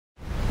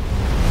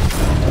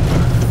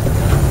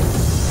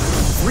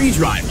3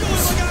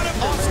 drivers.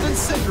 Austin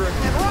Cindric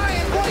and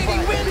Ryan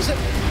Blaney wins it.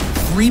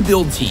 3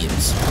 build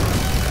teams.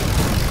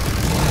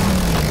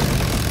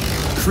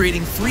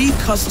 Creating 3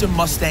 custom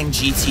Mustang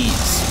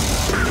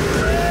GTs.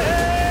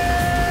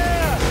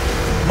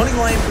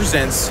 MoneyLion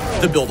presents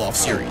the Build-Off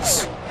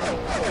Series.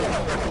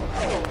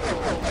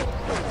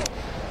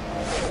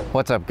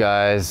 What's up,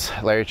 guys?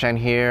 Larry Chen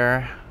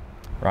here.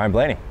 Ryan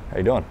Blaney, how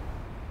you doing?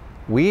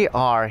 We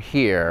are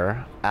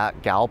here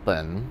at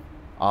Galpin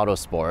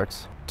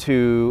Autosports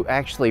to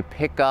actually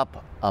pick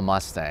up a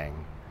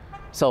Mustang.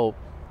 So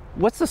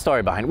what's the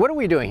story behind it? What are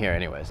we doing here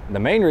anyways? The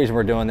main reason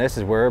we're doing this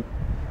is we're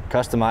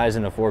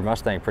customizing a Ford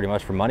Mustang pretty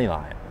much for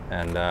MoneyLion.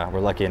 And we're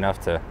lucky enough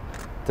to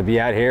be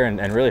out here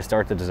and really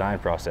start the design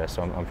process.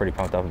 So I'm pretty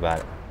pumped up about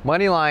it.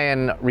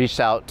 MoneyLion reached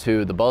out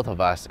to the both of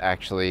us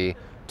actually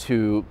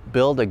to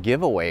build a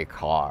giveaway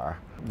car.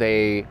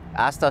 They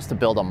asked us to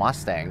build a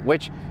Mustang,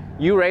 which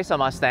you race a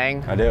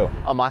Mustang. I do.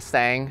 A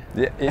Mustang.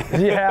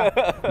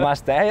 Yeah,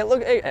 Mustang.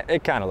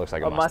 It kind of looks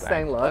like a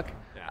Mustang. Look.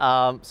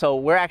 Yeah. So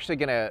we're actually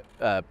gonna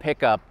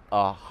pick up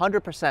a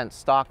 100%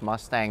 stock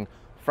Mustang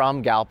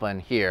from Galpin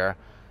here.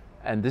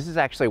 And this is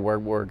actually where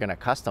we're gonna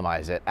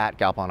customize it at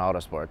Galpin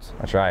Autosports.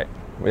 That's right.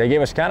 They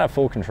gave us kind of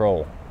full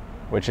control,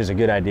 which is a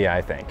good idea,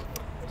 I think.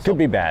 Could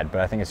be bad,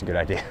 but I think it's a good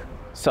idea.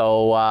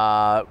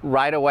 So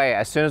right away,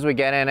 as soon as we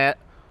get in it,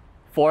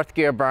 4th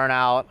gear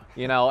burnout,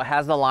 you know, it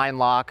has the line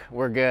lock,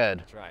 we're good.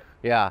 That's right.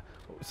 Yeah,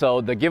 so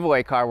the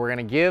giveaway car, we're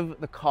gonna give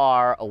the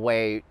car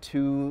away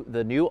to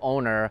the new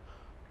owner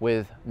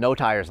with no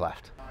tires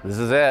left. This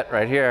is it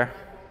right here.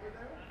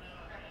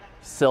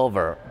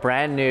 Silver,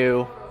 brand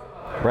new.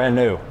 Brand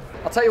new.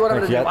 I'll tell you what I'm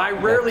going to do. I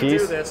rarely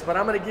keys? do this, but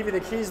I'm going to give you the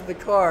keys to the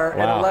car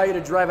and Wow. allow you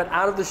to drive it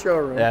out of the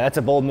showroom. Yeah, that's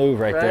a bold move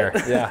right there.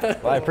 Yeah,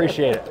 well, I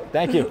appreciate it.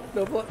 Thank you.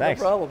 No Thanks.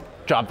 problem.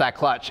 Drop that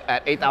clutch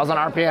at 8,000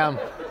 RPM.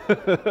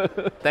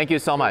 Thank you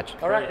so much.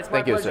 All right, it's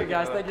my pleasure,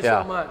 guys. Thank you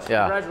so much.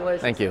 Yeah.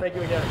 Congratulations. Thank you. Thank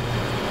you again.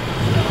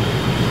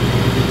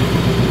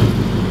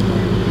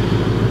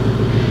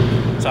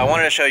 So I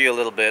wanted to show you a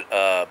little bit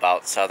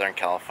about Southern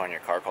California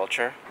car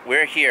culture.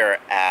 We're here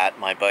at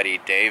my buddy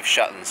Dave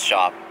Shutton's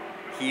shop.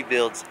 He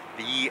builds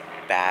the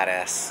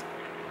baddest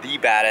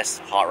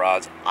hot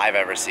rods I've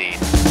ever seen.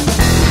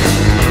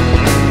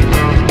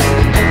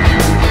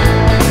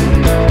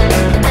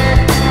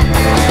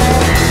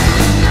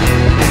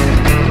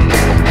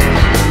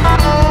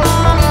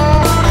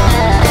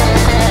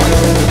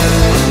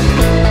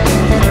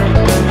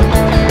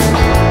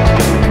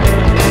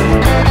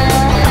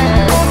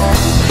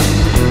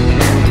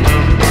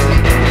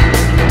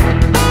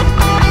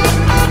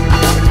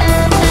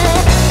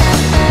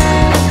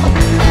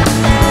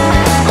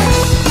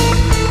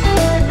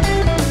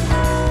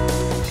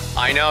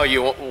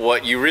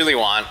 What you really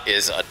want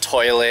is a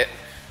toilet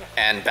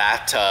and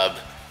bathtub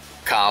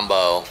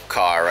combo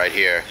car right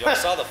here. Y'all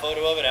saw the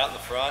photo of it out in the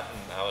front,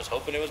 and I was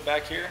hoping it was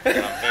back here, and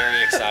I'm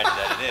very excited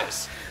that it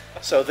is.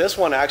 So this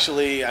one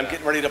actually, I'm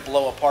getting ready to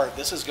blow apart.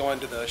 This is going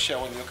to the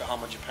show in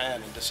Yokohama,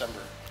 Japan in December.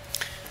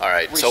 All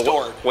right, Restored.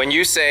 So when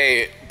you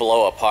say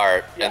blow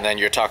apart, and then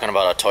you're talking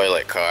about a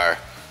toilet car.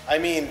 I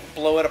mean,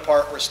 blow it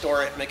apart,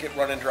 restore it, make it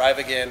run and drive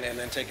again, and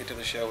then take it to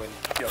the show in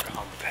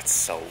Yokohama. That's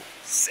so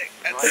sick.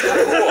 That's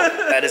so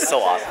cool. That is so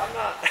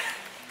awesome.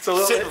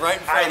 So sitting right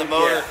in front of the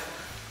motor.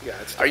 Yeah,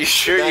 it's Are you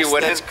sure you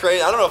wouldn't? That's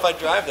crazy. I don't know if I'd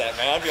drive that,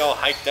 man. I'd be all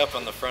hiked up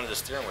on the front of the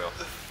steering wheel.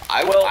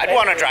 I'd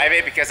want to drive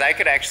it because I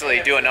could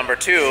actually do a number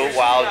 2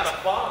 while. not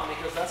a bomb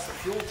because that's the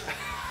fuel tank.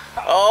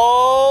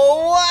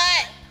 Oh,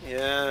 what?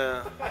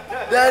 Yeah.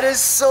 That is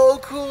so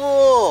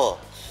cool.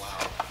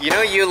 Wow. You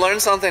know, you learn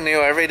something new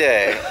every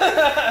day.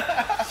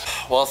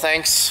 Well,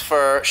 thanks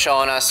for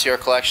showing us your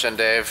collection,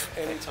 Dave.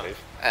 Anytime.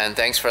 And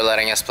thanks for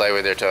letting us play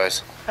with your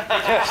toys.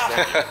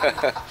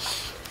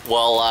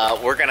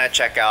 Well, we're gonna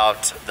check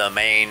out the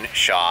main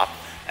shop,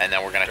 and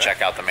then we're gonna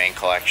check out the main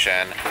collection,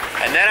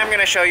 and then I'm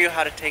gonna show you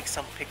how to take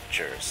some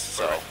pictures.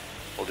 So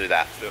we'll do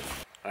that.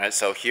 All right,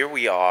 so here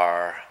we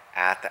are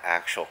at the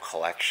actual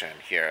collection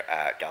here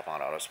at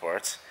Galpin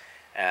Autosports,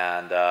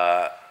 and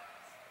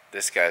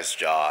this guy's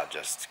jaw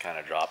just kind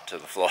of dropped to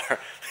the floor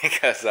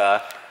because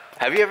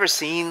have you ever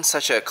seen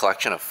such a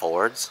collection of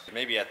Fords?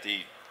 Maybe at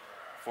the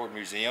Ford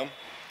Museum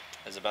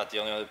is about the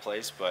only other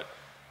place, but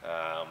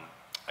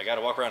I got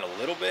to walk around a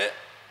little bit,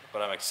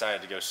 but I'm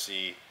excited to go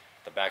see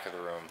the back of the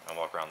room and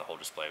walk around the whole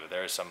display. But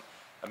there's some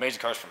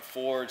amazing cars from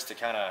Fords to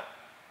kind of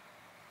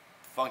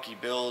funky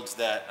builds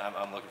that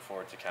I'm looking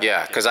forward to.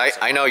 Yeah, because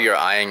I know you're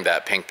eyeing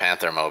that Pink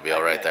Panther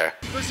mobile right there.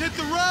 Let's hit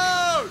the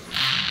road!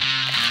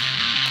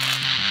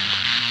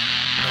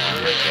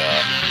 Oh my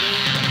God.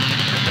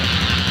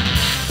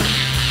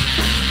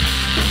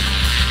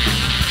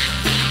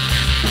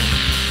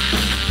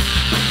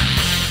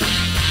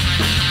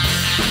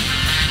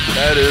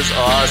 That is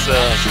awesome.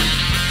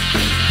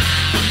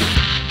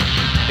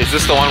 Is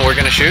this the one we're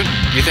gonna shoot,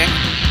 you think?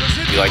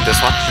 You like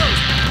this one?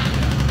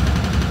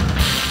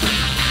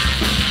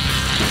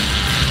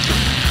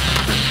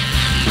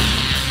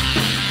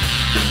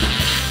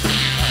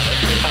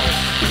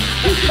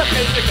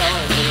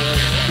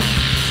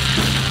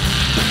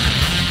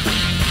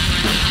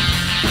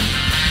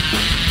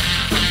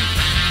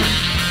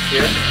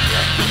 here.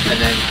 Yeah.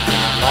 And then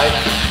light.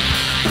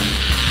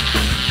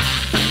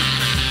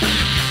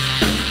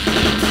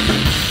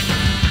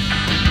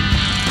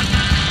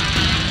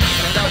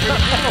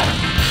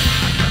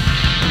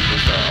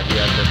 Have you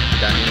ever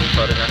done any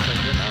photographs like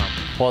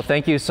this? Well,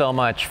 thank you so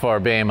much for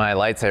being my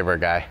lightsaber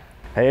guy.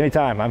 Hey,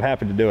 anytime. I'm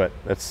happy to do it.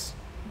 That's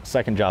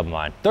second job of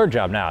mine. Third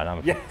job now, and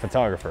I'm a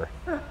photographer.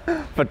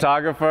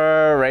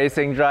 Photographer,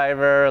 racing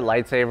driver,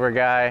 lightsaber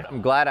guy.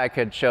 I'm glad I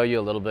could show you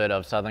a little bit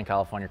of Southern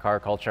California car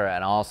culture,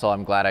 and also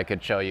I'm glad I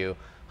could show you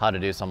how to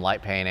do some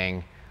light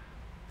painting.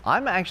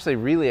 I'm actually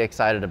really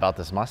excited about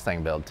this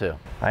Mustang build too.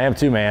 I am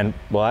too, man.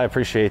 Well, I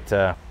appreciate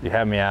you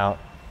having me out,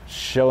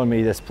 showing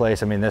me this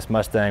place. I mean, this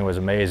Mustang was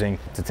amazing.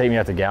 To take me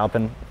out to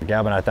Galpin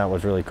I thought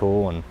was really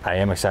cool, and I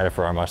am excited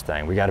for our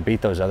Mustang. We got to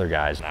beat those other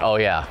guys now. Oh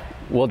yeah,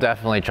 we'll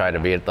definitely try to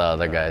beat the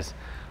other guys.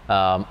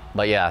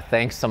 But yeah,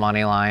 thanks to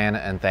MoneyLion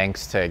and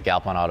thanks to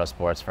Galpin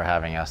Autosports for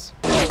having us.